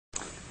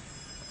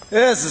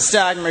This is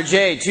stock number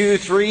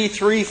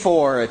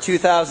J2334, a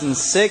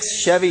 2006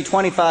 Chevy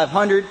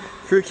 2500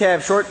 crew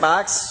cab short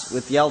box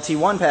with the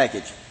LT1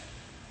 package.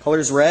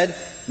 Color's red,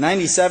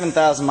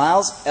 97,000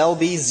 miles,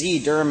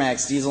 LBZ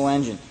Duramax diesel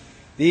engine.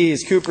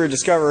 These Cooper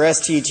Discover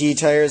STT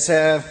tires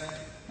have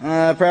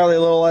probably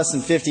a little less than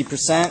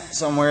 50%,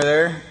 somewhere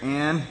there,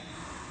 and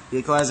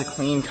vehicle has a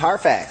clean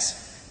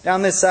Carfax.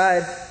 Down this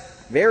side,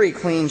 very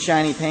clean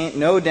shiny paint,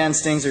 no dents,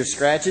 stings, or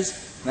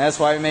scratches. And that's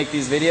why we make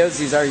these videos.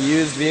 These are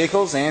used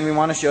vehicles, and we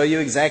want to show you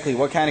exactly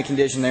what kind of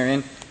condition they're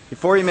in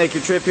before you make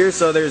your trip here,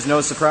 so there's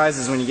no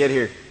surprises when you get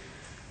here.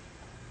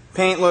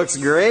 Paint looks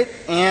great,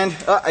 and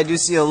I do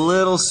see a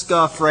little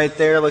scuff right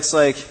there. Looks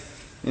like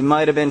it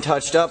might have been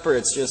touched up, or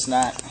it's just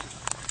not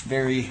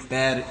very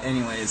bad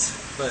anyways.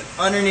 But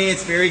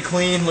underneath, very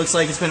clean. Looks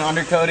like it's been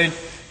undercoated.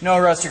 No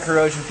rust or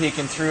corrosion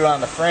peeking through on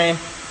the frame.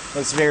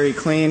 Looks very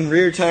clean.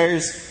 Rear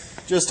tires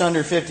just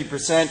under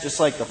 50%, just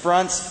like the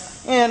fronts.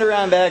 And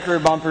around back rear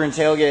bumper and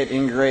tailgate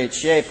in great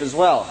shape as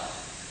well.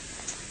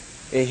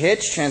 A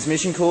hitch,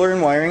 transmission cooler,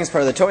 and wiring as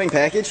part of the towing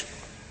package.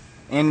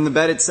 And in the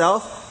bed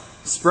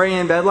itself,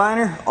 spray-in bed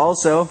liner,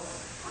 also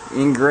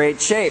in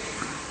great shape.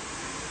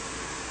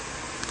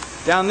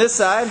 Down this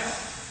side,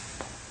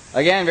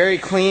 again, very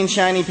clean,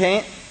 shiny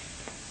paint.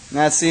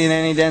 Not seeing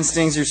any dents,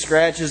 stings, or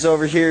scratches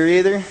over here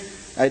either.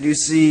 I do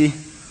see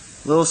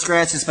a little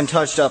scratch that's been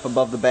touched up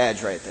above the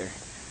badge right there.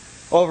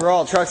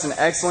 Overall, truck's in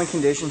excellent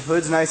condition.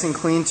 Hood's nice and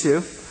clean too.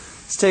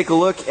 Let's take a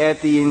look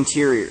at the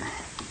interior.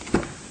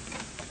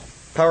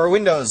 Power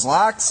windows,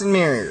 locks and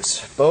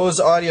mirrors. Bose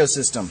audio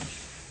system.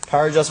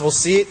 Power adjustable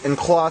seat and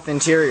cloth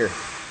interior.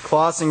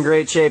 Cloth's in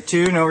great shape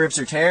too. No rips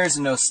or tears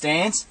and no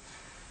stains.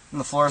 And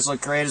the floors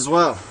look great as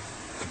well.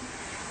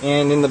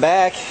 And in the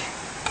back,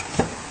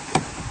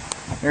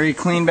 very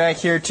clean back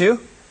here too.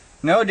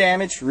 No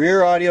damage.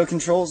 Rear audio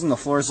controls and the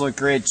floors look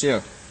great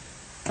too.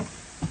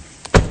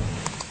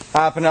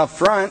 Hopping up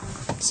front,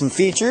 some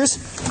features.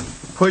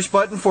 Push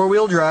button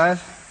 4-wheel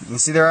drive. You can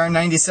see there are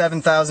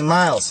 97,000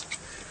 miles.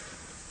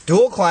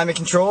 Dual climate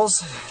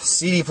controls,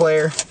 CD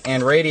player,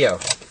 and radio.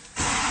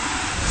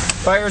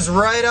 Fires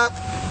right up.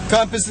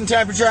 Compass and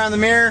temperature on the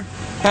mirror.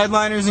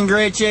 Headliner's in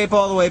great shape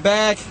all the way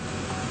back.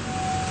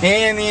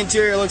 And the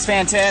interior looks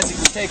fantastic.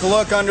 Let's take a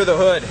look under the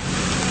hood.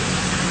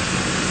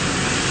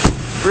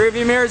 Rear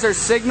view mirrors are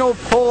signal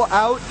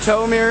pull-out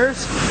tow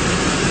mirrors.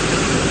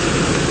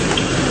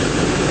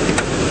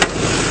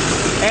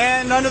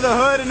 And under the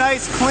hood, a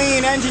nice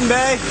clean engine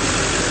bay,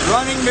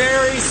 running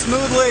very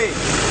smoothly.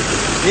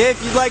 If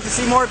you'd like to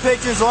see more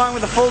pictures along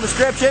with a full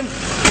description,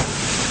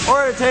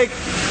 or to take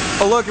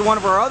a look at one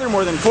of our other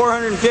more than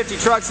 450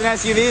 trucks and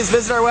SUVs,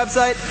 visit our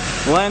website,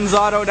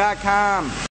 lensauto.com.